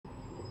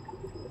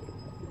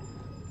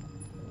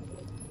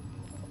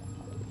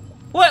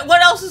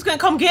What else is gonna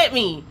come get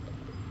me?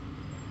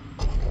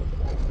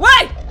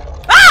 What?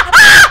 Ah!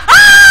 Ah!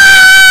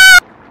 Ah!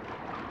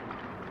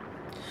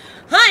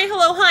 Hi,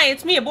 hello, hi,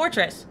 it's me,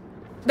 Abortress.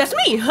 That's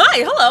me,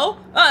 hi, hello.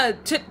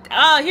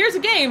 Here's a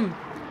game.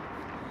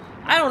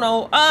 I don't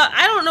know,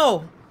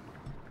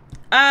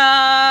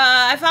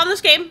 I found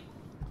this game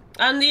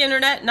on the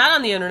internet, not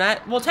on the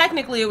internet. Well,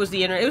 technically it was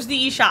the internet, it was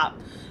the eShop.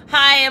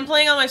 Hi, I'm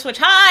playing on my Switch.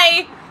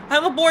 Hi,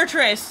 I'm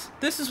Abortress.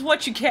 This is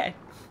what you get.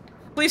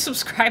 Please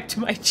subscribe to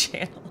my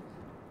channel.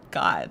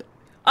 God.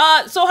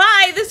 So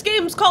hi, this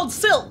game's called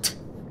Silt.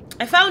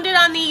 I found it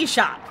on the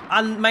eShop,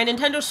 on my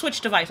Nintendo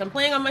Switch device. I'm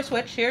playing on my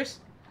Switch, here's.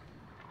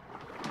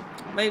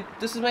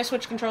 This is my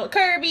Switch controller.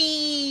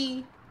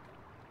 Kirby!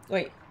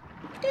 Wait.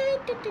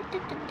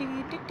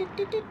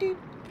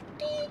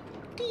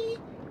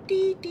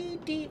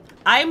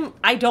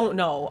 I don't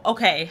know.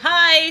 Okay,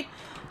 hi.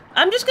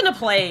 I'm just gonna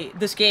play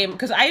this game,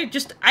 because I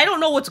don't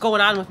know what's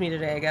going on with me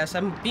today, I guess.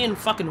 I'm being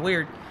fucking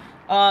weird.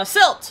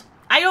 Silt!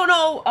 I don't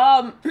know,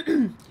 I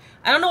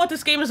don't know what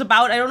this game is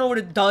about. I don't know what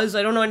it does.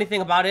 I don't know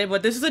anything about it,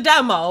 but this is a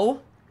demo.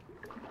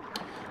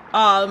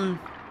 So,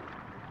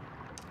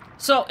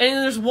 and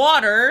there's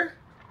water,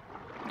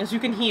 as you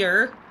can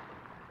hear.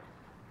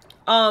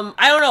 I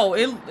don't know.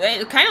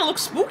 It kind of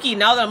looks spooky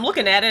now that I'm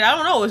looking at it. I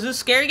don't know. Is this a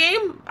scary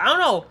game? I don't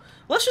know.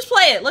 Let's just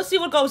play it. Let's see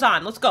what goes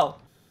on. Let's go.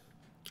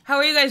 How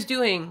are you guys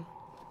doing?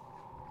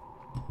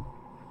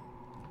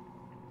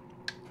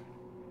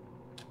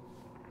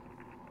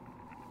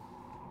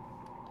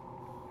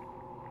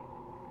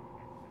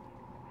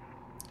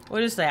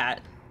 What is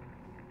that?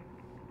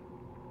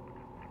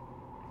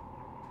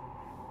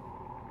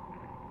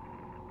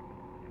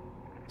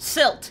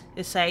 Silt,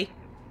 it say.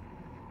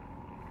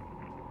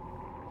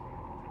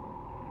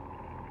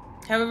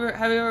 Have you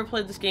ever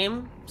played this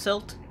game?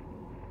 Silt?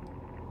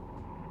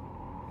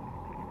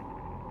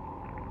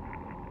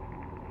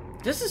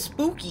 This is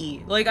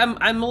spooky. Like, I'm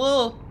a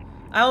little,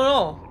 I don't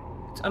know.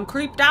 I'm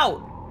creeped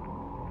out.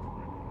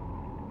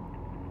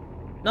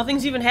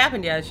 Nothing's even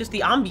happened yet. It's just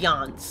the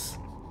ambiance.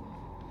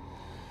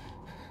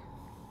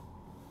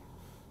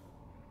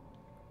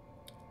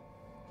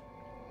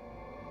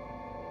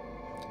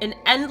 In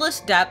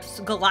endless depths,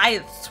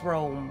 Goliaths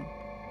roam.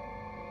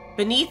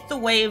 Beneath the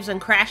waves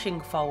and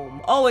crashing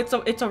foam. Oh,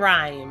 it's a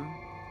rhyme.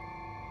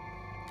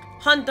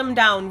 Hunt them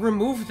down,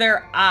 remove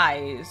their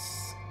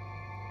eyes.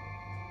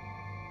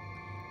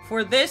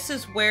 For this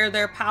is where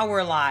their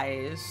power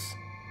lies.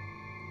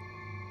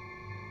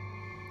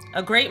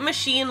 A great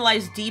machine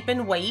lies deep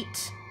in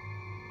wait.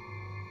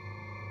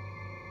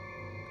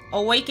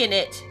 Awaken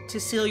it to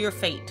seal your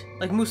fate.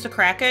 Like Musta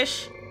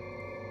Crackish.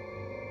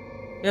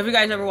 Have you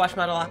guys ever watched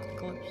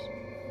Metalocalypse?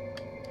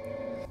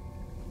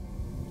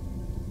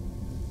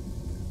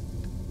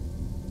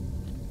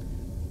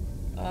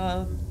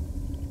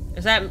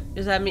 Is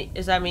that me?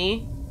 Is that me?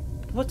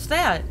 What's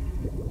that?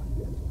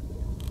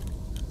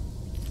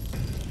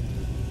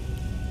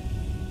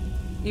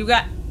 You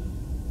got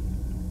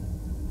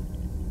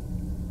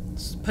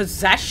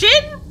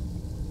possession?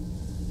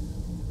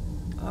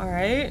 All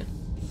right.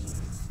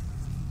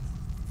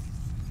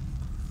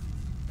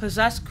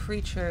 Possessed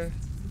creature.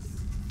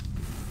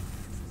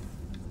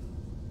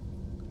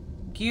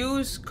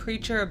 Use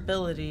creature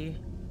ability.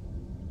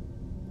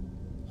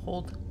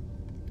 Hold.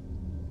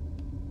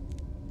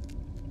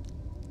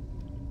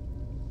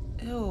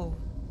 Ew.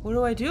 What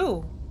do I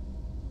do?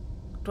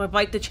 Do I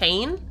bite the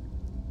chain?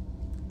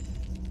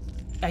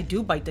 I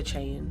do bite the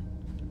chain.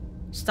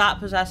 Stop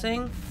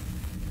possessing.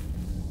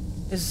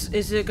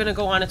 Is it gonna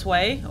go on its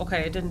way?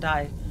 Okay, it didn't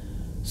die.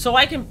 So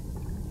I can...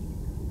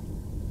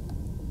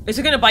 Is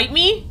it gonna bite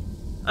me?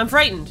 I'm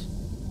frightened.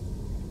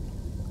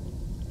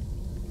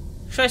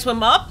 Should I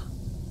swim up?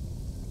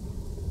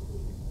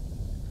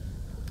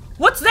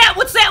 What's that?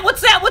 What's that?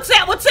 What's that? What's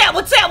that? What's that?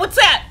 What's that? What's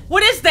that?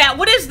 What is that?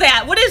 What is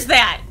that? What is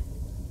that?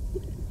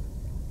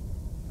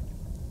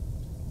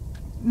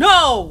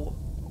 No!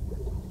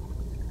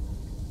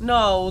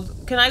 No.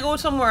 Can I go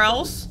somewhere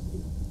else?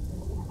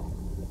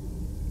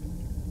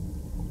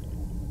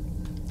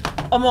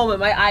 A moment,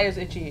 my eye is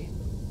itchy.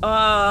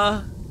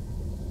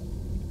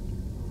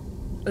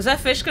 Is that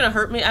fish gonna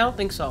hurt me? I don't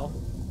think so.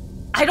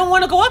 I don't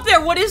want to go up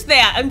there! What is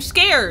that? I'm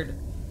scared!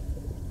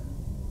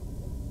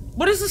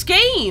 What is this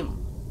game?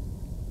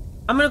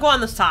 I'm gonna go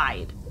on the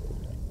side.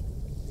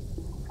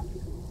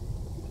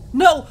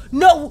 No!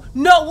 No!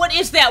 No! What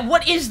is that?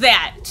 What is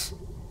that?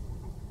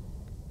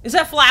 Is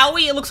that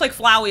Flowey? It looks like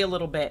Flowey a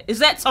little bit. Is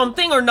that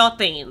something or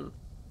nothing?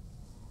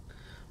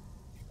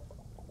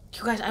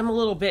 You guys, I'm a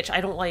little bitch.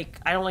 I don't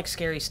like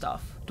scary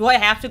stuff. Do I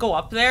have to go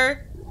up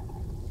there?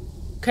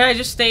 Can I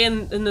just stay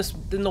in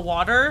the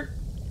water?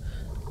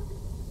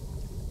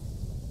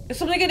 Is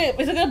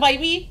it gonna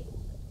bite me?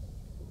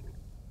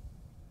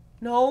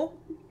 No?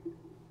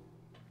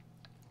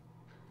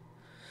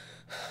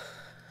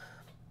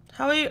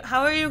 How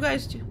are you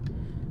guys doing?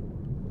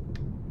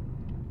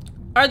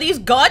 Are these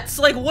guts?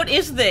 Like, what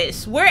is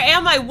this? Where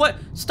am I? What?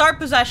 Start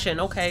possession.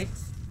 Okay.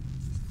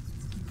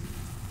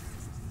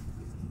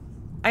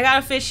 I got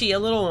a fishy, a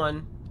little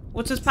one.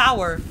 What's his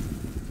power?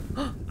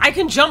 I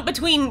can jump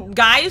between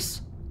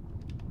guys?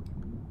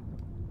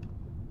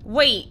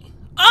 Wait.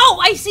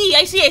 Oh, I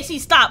see.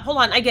 Stop. Hold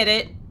on, I get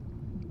it.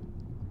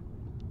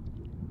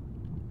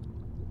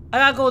 I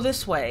gotta go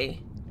this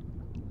way.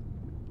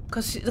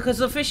 Because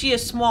the fishy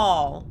is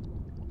small.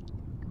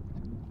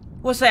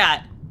 What's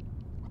that?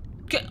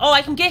 Oh,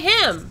 I can get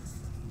him.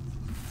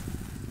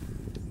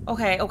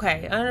 Okay,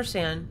 I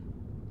understand.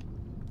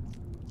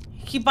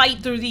 He bite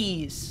through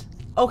these.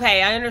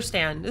 Okay, I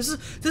understand. This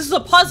is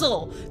a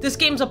puzzle. This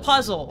game's a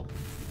puzzle.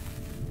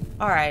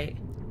 All right.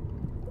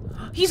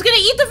 He's gonna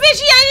eat the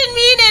fishy. I didn't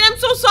mean it. I'm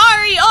so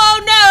sorry.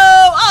 Oh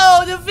no.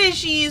 Oh, the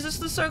fishies. It's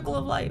the circle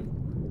of life.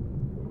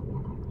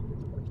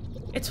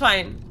 It's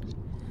fine.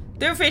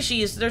 They're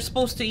fishies. They're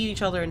supposed to eat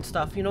each other and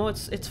stuff. You know,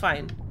 it's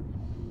fine.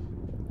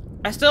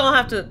 I still don't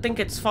have to think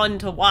it's fun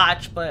to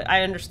watch, but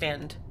I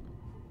understand.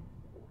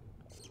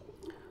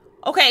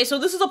 Okay, so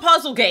this is a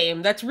puzzle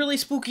game that's really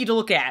spooky to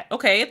look at.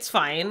 Okay, it's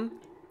fine.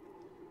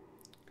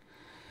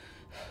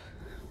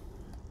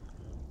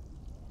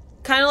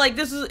 Kind of like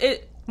this is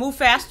it. Move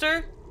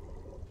faster.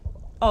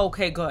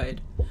 Okay,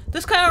 good.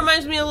 This kind of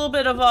reminds me a little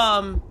bit of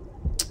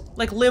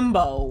like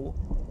Limbo.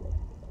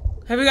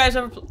 Have you guys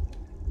ever?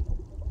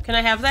 Can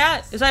I have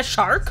that? Is that a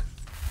shark?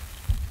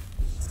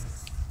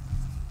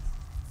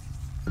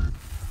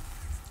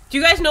 Do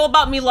you guys know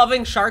about me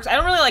loving sharks? I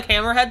don't really like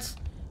hammerheads.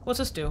 What's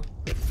this do?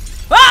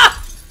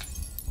 Ah!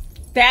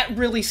 That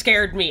really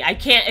scared me. I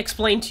can't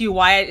explain to you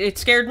why it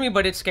scared me,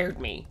 but it scared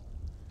me.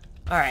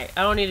 Alright,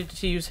 I don't need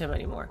to use him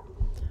anymore.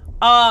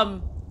 I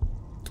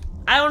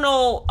don't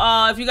know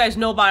if you guys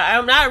know about it.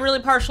 I'm not really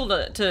partial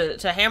to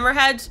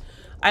hammerheads.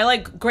 I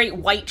like great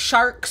white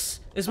sharks.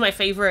 Is my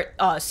favorite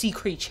sea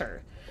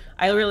creature.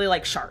 I really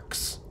like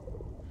sharks.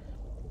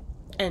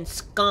 And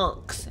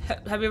skunks.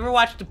 Have you ever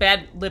watched the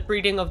bad lip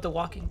reading of The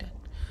Walking Dead?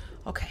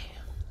 Okay,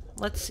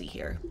 let's see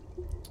here.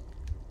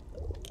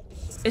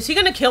 Is he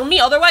gonna kill me?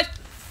 Otherwise,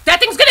 that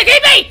thing's gonna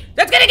get me!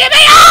 That's gonna get me!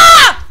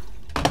 Ah!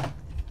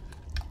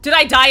 Did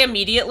I die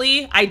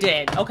immediately? I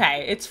did.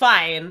 Okay, it's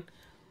fine.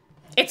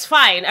 It's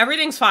fine.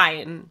 Everything's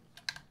fine.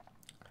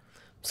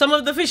 Some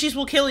of the fishies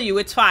will kill you.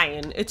 It's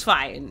fine. It's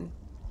fine.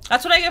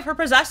 That's what I get for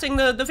possessing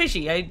the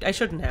fishy. I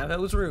shouldn't have. That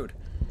was rude.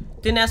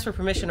 Didn't ask for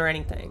permission or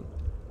anything.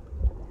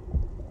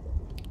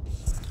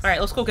 Alright,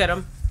 let's go get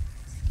him.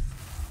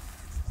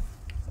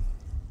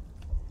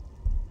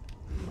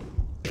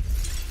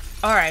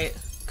 Alright.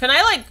 Can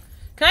I like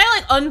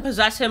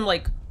unpossess him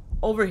like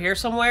over here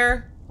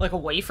somewhere? Like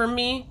away from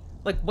me?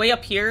 Like way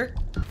up here?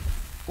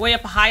 Way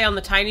up high on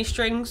the tiny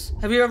strings?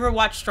 Have you ever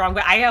watched Strong?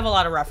 But I have a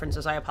lot of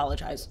references, I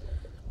apologize.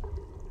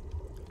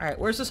 Alright,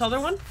 where's this other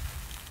one?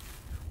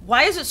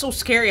 Why is it so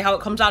scary how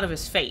it comes out of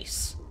his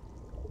face?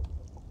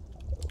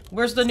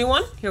 Where's the new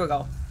one? Here we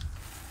go.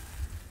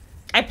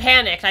 I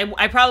panicked.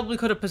 I probably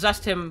could have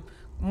possessed him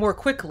more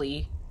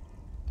quickly.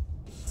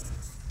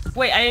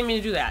 Wait, I didn't mean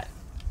to do that.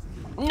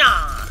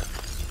 Nah!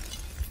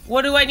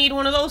 What do I need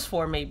one of those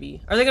for,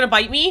 maybe? Are they gonna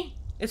bite me?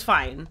 It's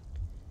fine.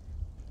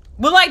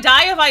 Will I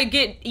die if I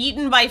get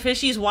eaten by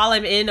fishies while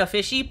I'm in a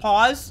fishy?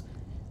 Pause.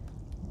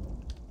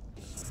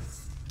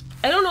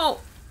 I don't know.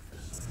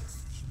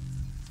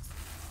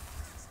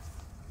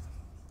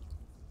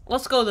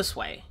 Let's go this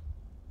way.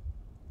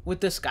 With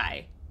this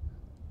guy.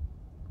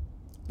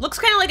 Looks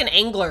kind of like an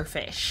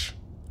anglerfish.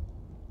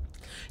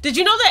 Did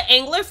you know that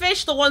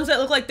anglerfish, the ones that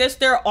look like this,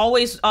 they're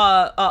always,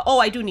 oh,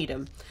 I do need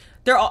him.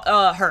 They're,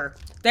 her.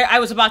 I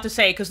was about to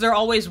say, because they're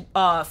always,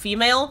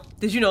 female.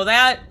 Did you know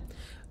that?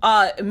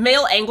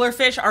 Male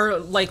anglerfish are,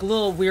 like,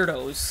 little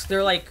weirdos.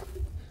 They're, like,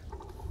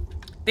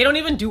 they don't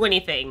even do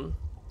anything.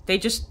 They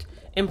just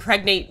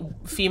impregnate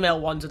female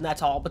ones and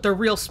that's all. But they're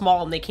real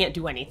small and they can't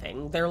do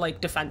anything. They're,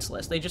 like,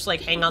 defenseless. They just,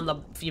 like, hang on the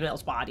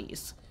females'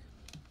 bodies.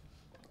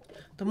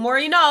 The more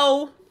you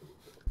know.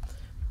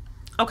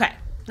 Okay,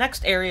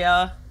 next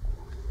area.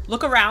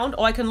 Look around.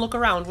 Oh, I can look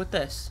around with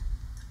this.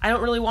 I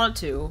don't really want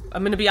to.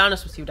 I'm gonna be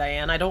honest with you,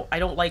 Diane. I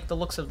don't like the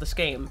looks of this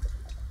game.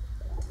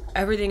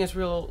 Everything is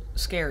real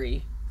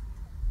scary.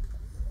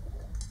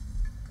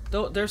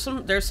 Though there's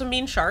some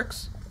mean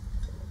sharks.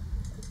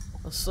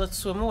 Let's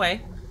swim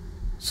away.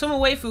 Swim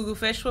away, Fugu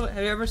fish. Have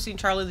you ever seen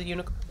Charlie the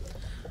Unicorn?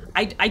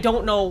 I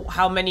don't know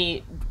how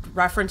many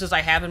references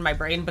I have in my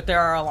brain, but there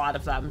are a lot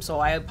of them, so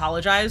I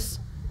apologize.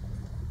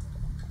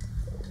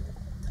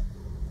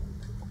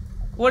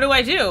 What do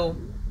I do?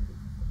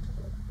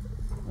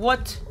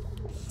 What?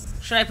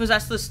 Should I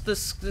possess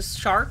this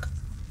shark?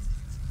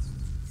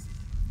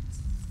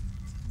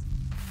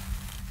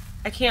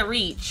 I can't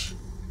reach.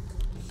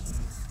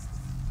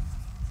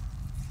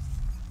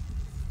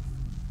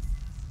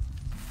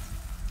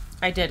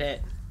 I did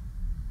it.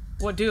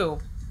 What do?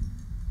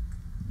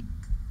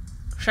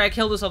 Should I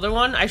kill this other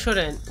one? I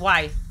shouldn't.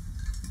 Why?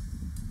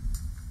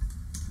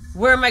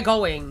 Where am I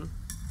going?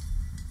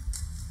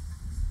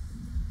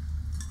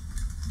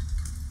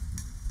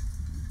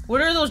 What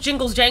are those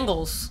jingles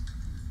jangles?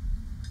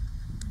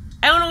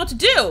 I don't know what to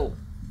do.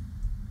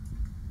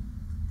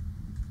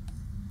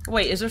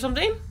 Wait, is there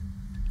something?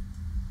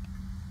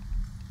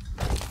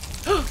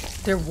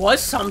 There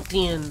was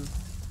something.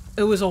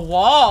 It was a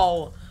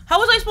wall. How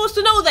was I supposed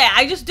to know that?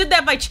 I just did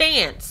that by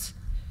chance.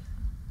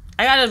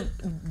 I gotta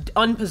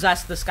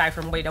unpossess this guy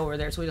from way over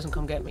there so he doesn't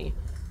come get me.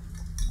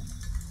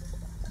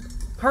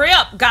 Hurry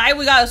up, guy.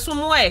 We gotta swim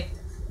away.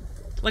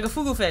 Like a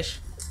fugu fish.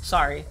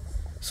 Sorry.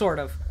 Sort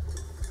of.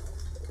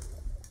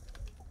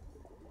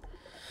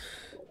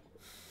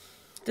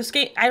 This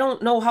game, I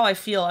don't know how I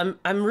feel.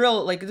 I'm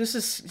real, like, this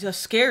is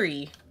just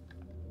scary.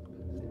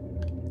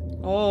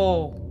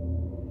 Oh.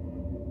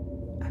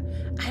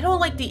 I don't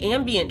like the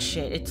ambient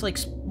shit. It's like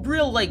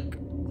real, like...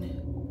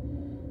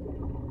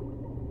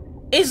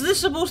 Is this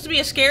supposed to be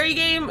a scary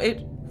game?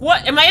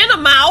 What? Am I in a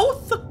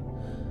mouth?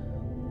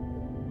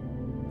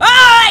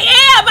 Ah, I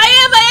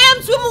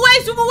am! Swim away,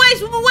 swim away,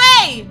 swim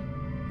away!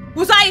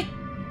 Was I...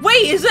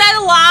 Wait, is that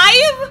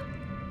alive?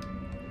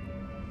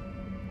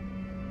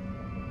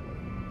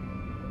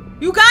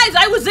 You guys,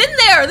 I was in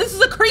there! This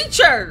is a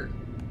creature!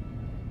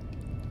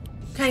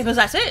 Can I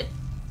possess it?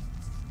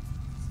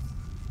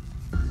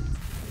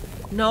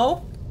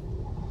 No?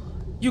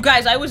 You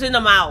guys, I was in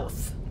the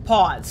mouth.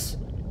 Pause.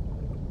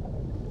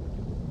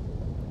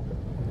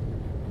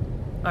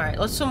 Alright,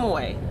 let's swim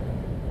away.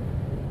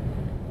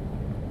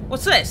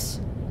 What's this?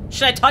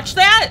 Should I touch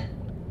that?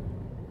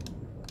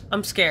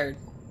 I'm scared.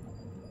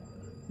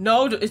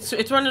 No,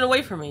 it's running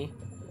away from me.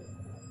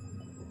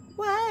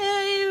 Why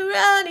are you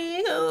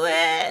running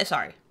away?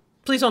 Sorry.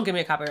 Please don't give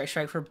me a copyright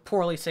strike for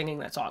poorly singing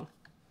that song.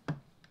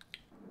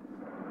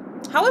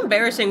 How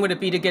embarrassing would it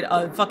be to get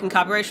a fucking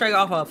copyright strike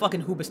off a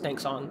fucking Hoobastank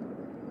song?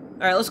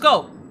 Alright, let's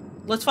go.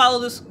 Let's follow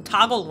this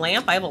toggle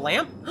lamp. I have a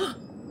lamp?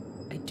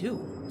 I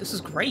do. This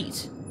is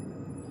great.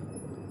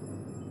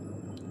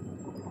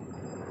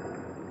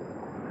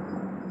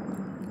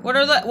 What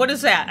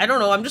is that? I don't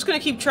know. I'm just gonna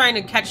keep trying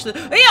to catch the...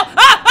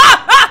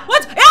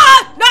 What?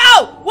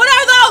 No! What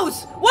are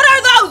those? What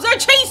are those? They're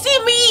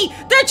chasing me!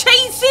 They're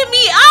chasing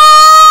me!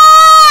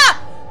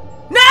 Ah!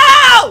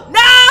 No!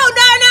 No!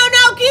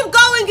 Keep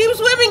going! Keep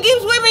swimming!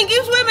 Keep swimming!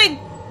 Keep swimming!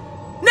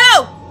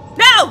 No!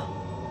 No!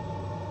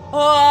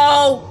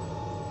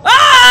 Oh!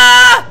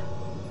 Ah!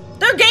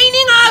 They're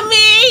gaining on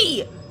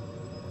me!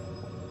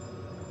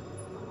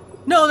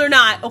 No, they're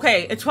not.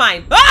 Okay, it's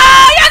fine.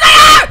 Ah! Yeah, they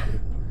are!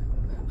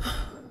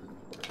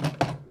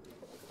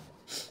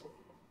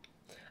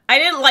 I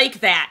didn't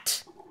like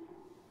that.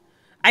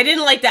 I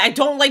didn't like that. I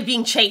don't like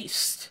being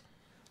chased.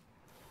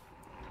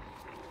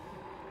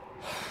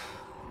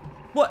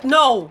 What?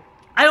 No.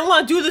 I don't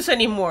want to do this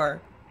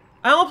anymore.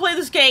 I don't want to play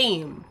this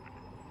game.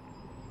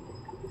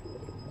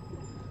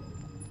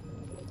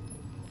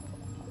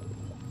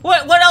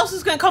 What else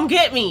is going to come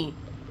get me?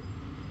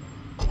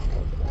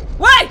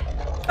 What?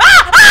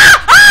 Ah!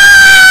 Ah! Ah!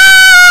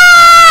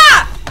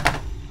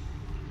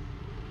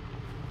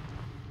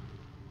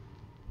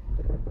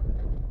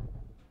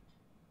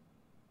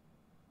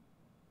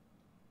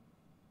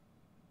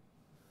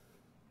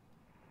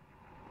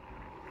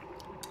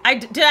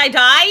 Did I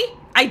die?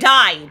 I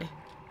died.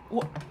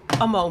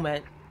 A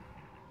moment.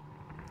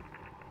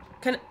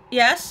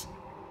 Yes?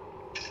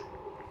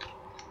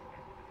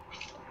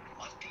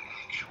 What the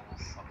actual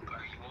fuck?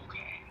 Are you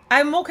okay?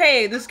 I'm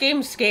okay. This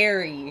game's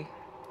scary.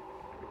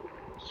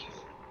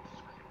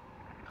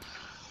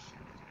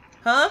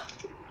 Huh?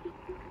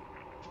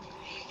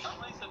 How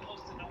am I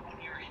supposed to know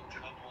when you're in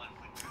trouble and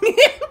when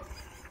you're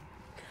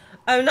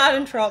I'm not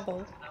in trouble.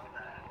 know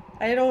that?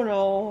 I don't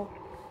know.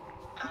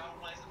 How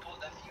am I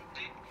supposed that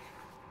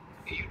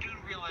you do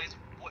realize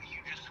what you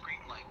just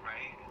screamed like,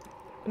 right?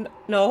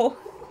 No.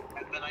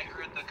 And then I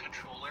heard the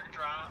controller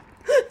drop.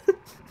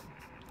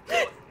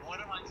 What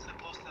am I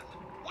supposed to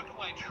what do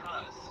I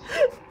trust?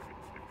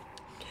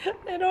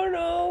 I don't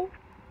know.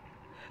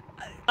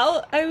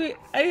 I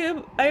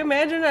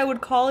imagine I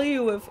would call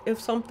you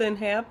if something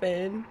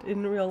happened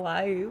in real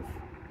life.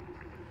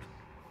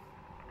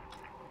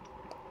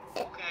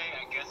 Okay,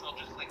 I guess I'll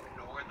just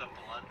ignore the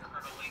blood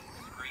curdling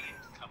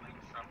screams coming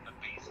from the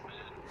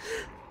basement.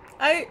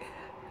 I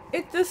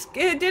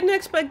didn't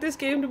expect this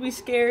game to be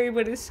scary,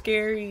 but it's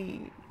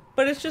scary.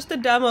 But it's just a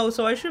demo,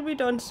 so I should be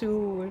done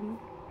soon.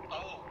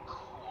 Oh,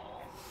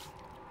 cool.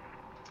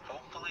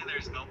 Hopefully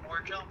there's no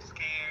more jump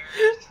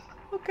scares.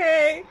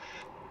 Okay.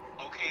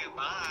 Okay,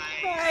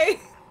 bye. Bye.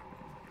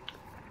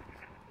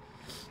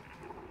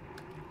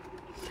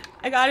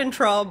 I got in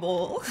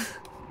trouble.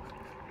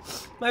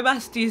 My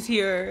bestie's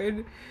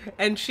here,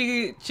 and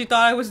she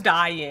thought I was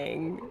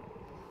dying.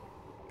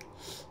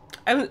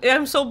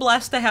 I'm so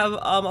blessed to have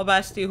a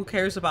bestie who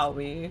cares about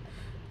me.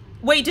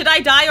 Wait, did I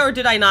die or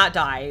did I not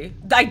die?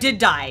 I did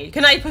die.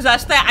 Can I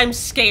possess that? I'm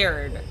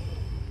scared.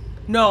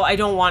 No, I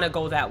don't want to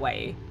go that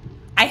way.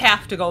 I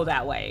have to go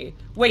that way.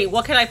 Wait,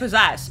 what can I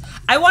possess?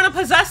 I want to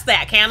possess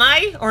that, can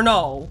I? Or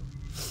no?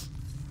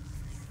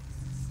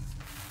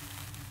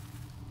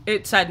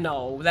 It said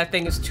no. That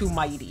thing is too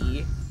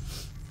mighty.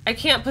 I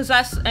can't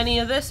possess any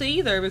of this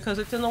either because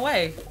it's in the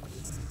way.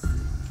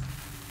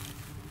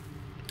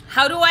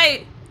 How do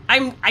I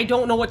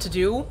don't know what to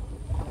do.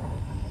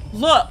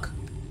 Look.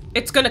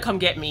 It's gonna come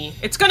get me.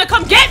 It's gonna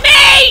come get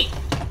me!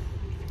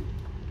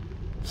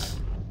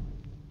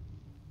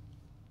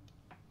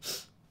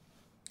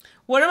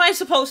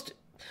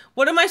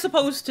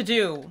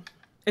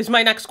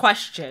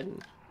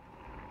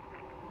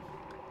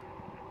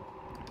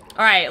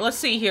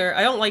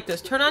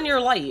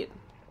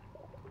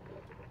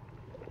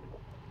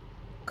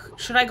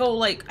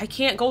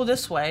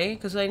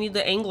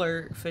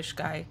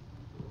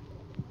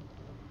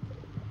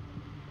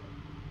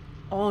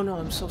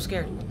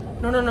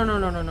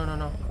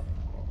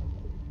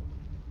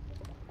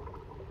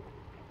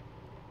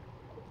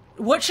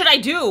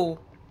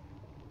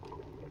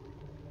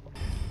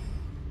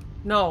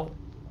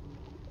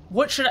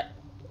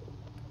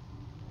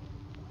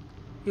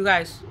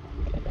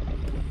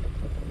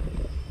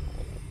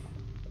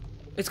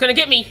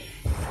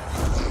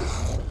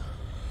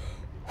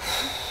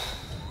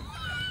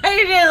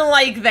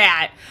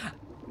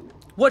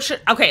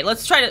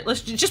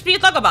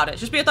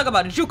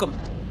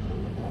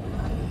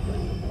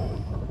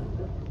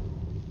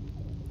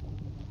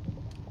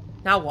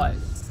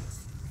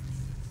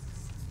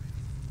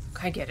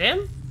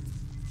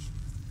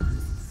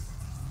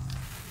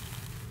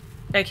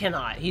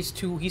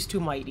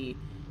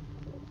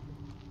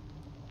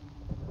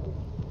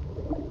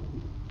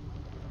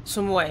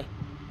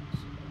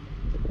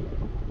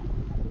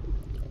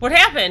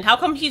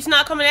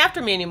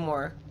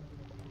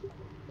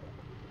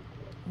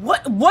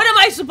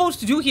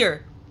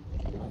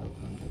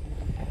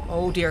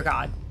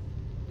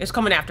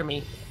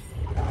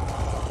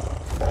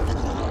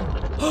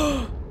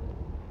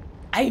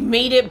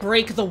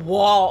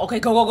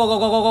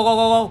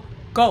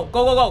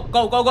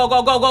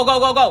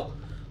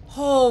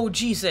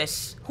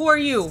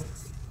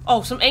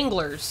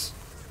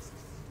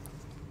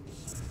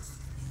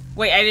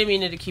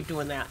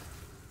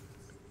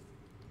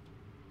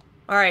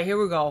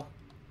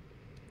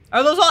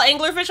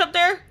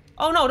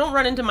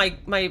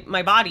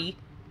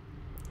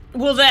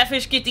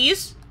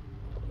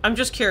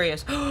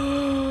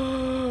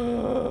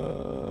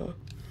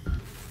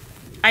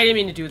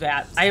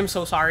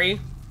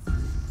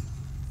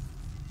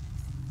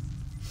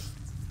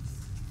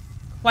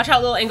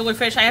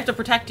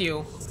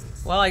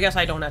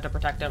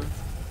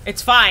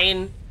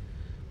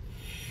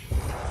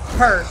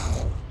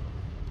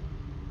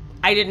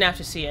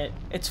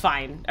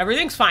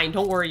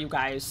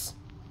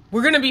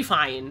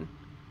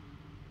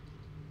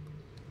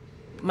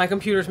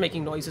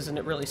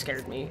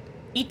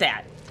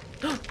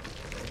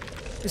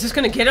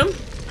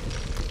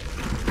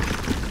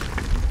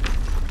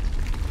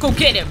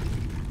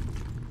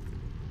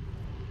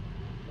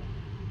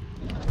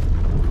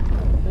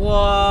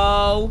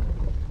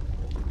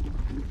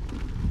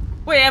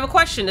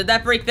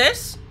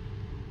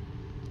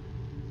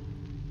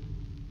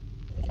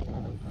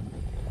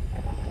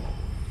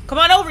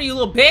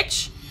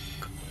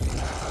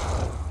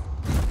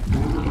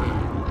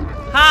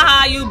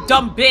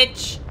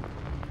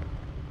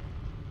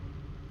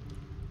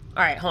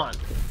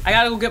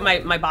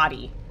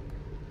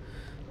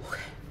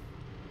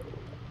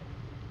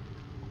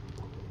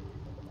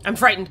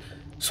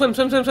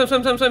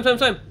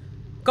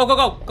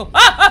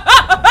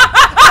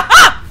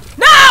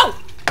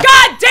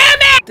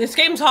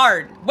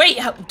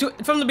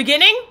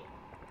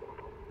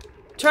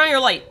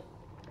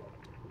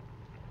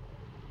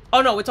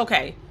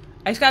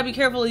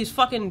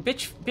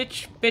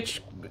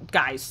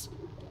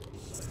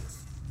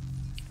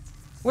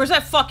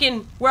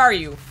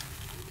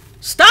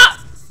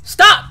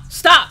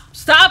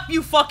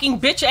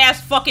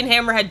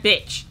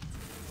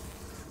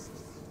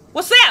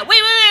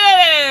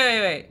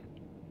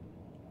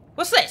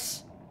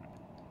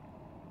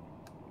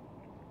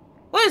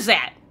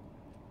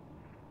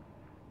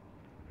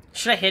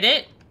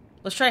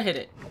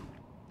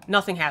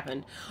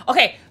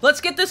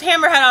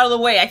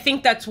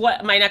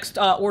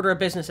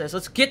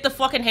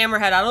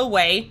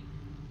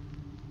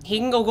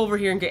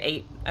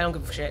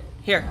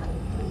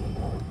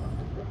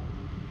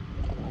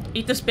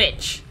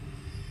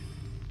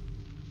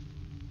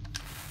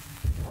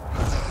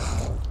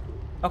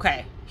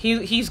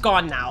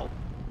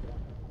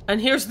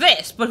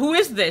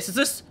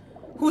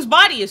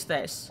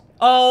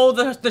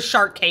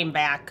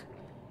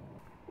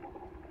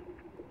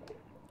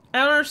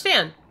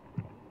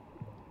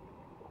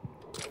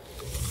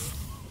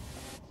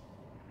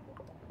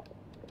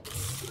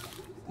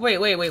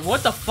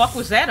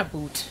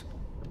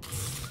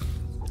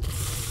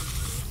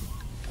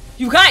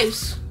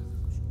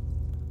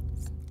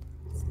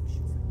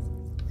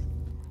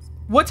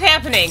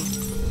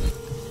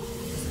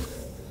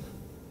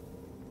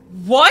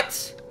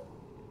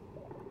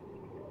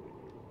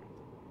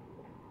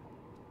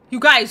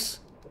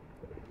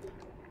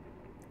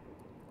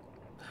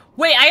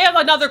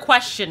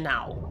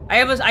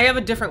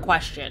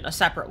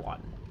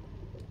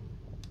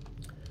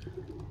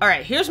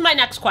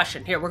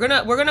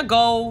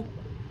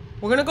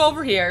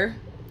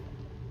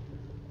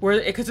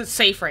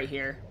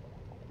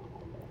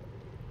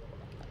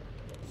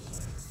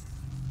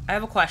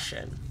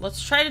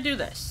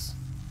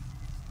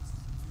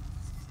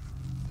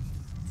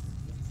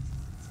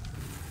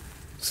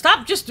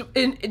 Stop just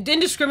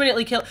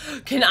indiscriminately kill.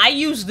 Can I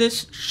use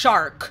this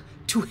shark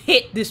to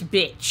hit this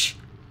bitch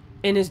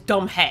in his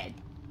dumb head?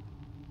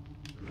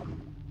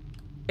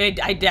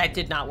 That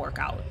did not work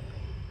out.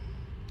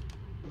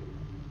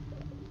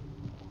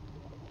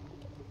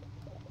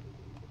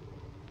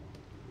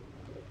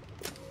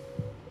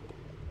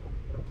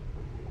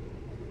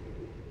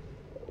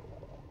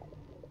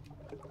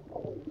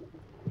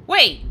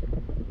 Wait.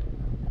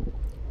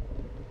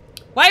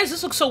 Why does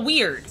this look so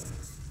weird?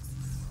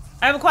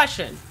 I have a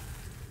question.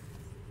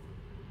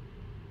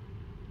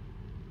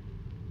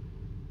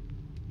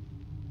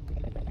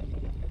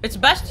 It's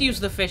best to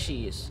use the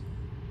fishies.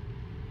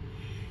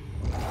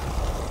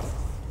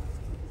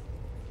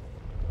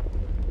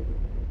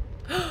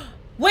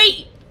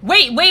 Wait.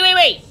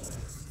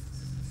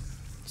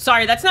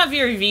 Sorry, that's not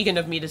very vegan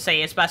of me to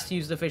say it's best to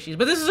use the fishies,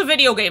 but this is a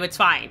video game, it's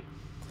fine.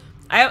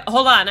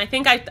 Hold on, I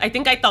think I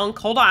thunk.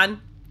 Hold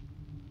on.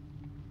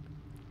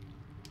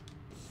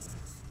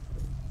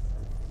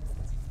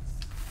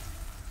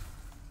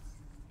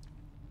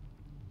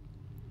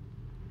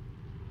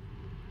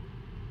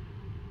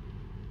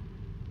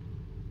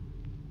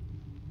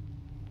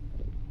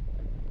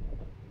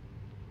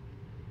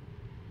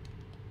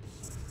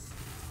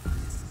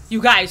 You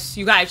guys,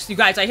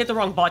 I hit the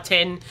wrong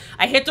button.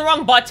 I hit the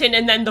wrong button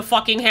and then the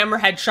fucking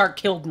hammerhead shark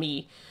killed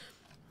me.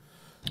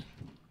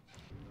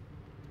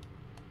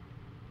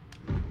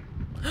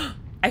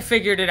 I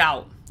figured it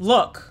out.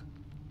 Look.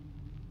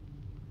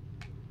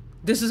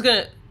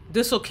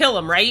 This'll kill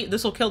him, right?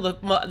 This'll kill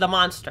the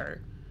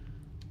monster.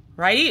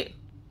 Right?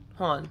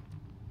 Hold on.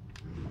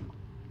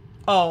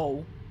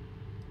 Oh.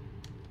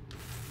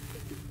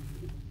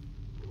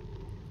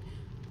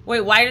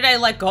 Wait, why did I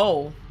let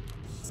go?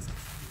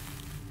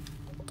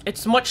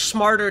 It's much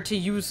smarter to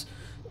use...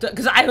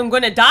 Because I'm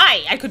gonna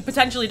die. I could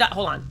potentially die.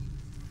 Hold on.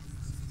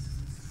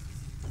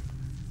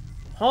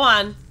 Hold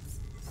on.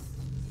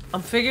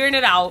 I'm figuring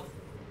it out.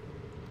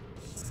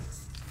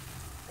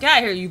 Get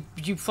out of here,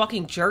 you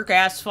fucking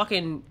jerk-ass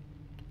fucking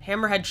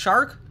hammerhead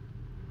shark.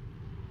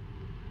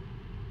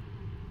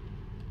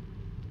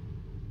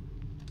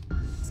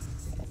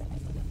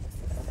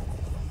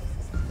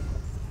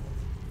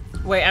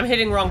 Wait, I'm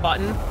hitting wrong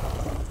button.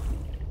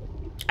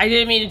 I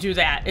didn't mean to do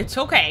that. It's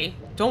okay.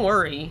 Don't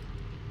worry.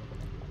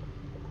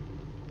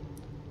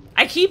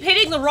 I keep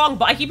hitting the wrong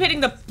button. I keep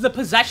hitting the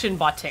possession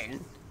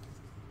button.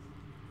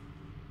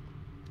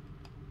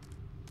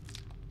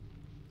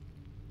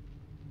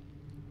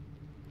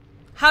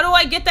 How do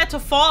I get that to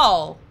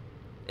fall?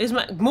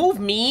 Move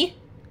me?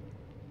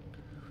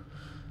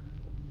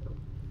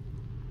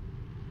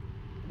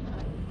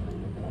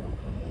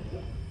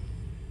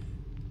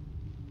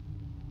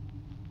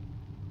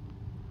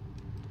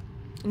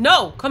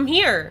 No, come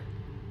here.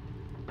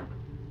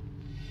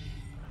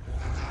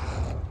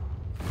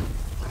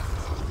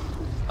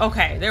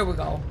 Okay, there we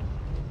go.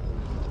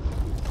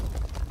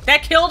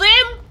 That killed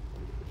him?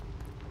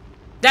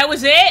 That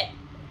was it?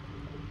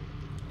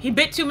 He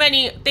bit too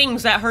many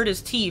things that hurt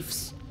his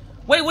teeth.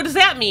 Wait, what does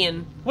that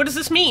mean? What does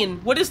this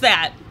mean? What is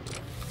that?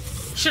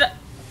 Should I...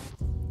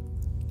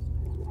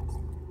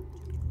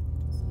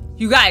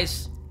 You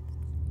guys.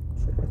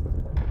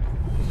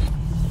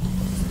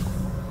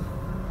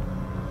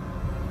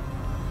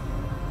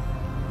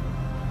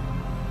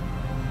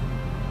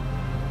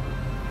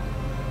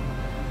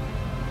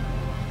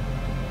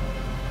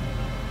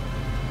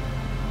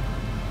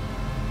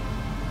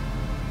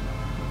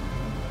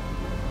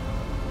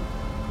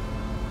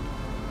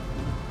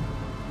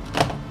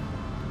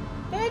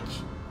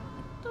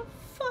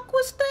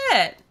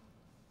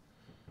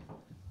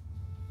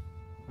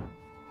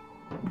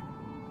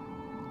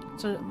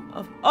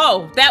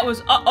 Oh, that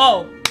was,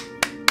 oh.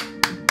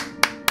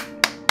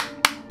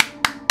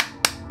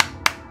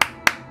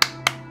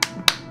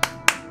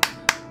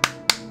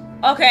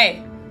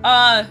 Okay,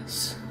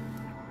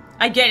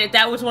 I get it.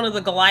 That was one of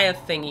the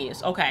Goliath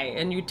thingies. Okay,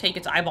 and you take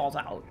its eyeballs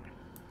out.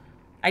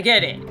 I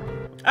get it.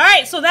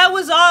 Alright, so that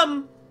was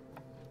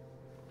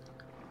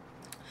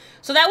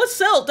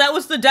Silt. That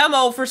was the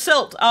demo for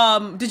Silt.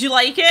 Did you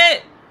like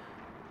it?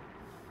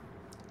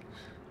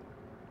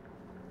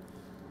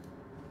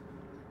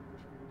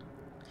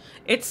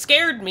 It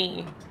scared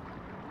me,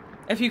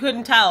 if you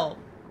couldn't tell.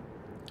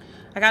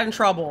 I got in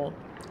trouble.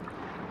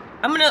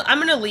 I'm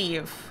gonna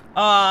leave.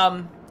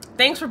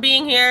 Thanks for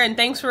being here, and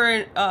thanks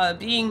for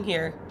being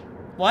here.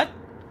 What?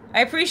 I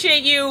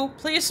appreciate you.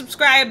 Please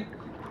subscribe.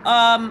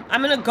 I'm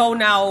gonna go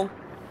now.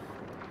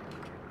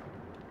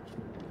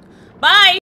 Bye!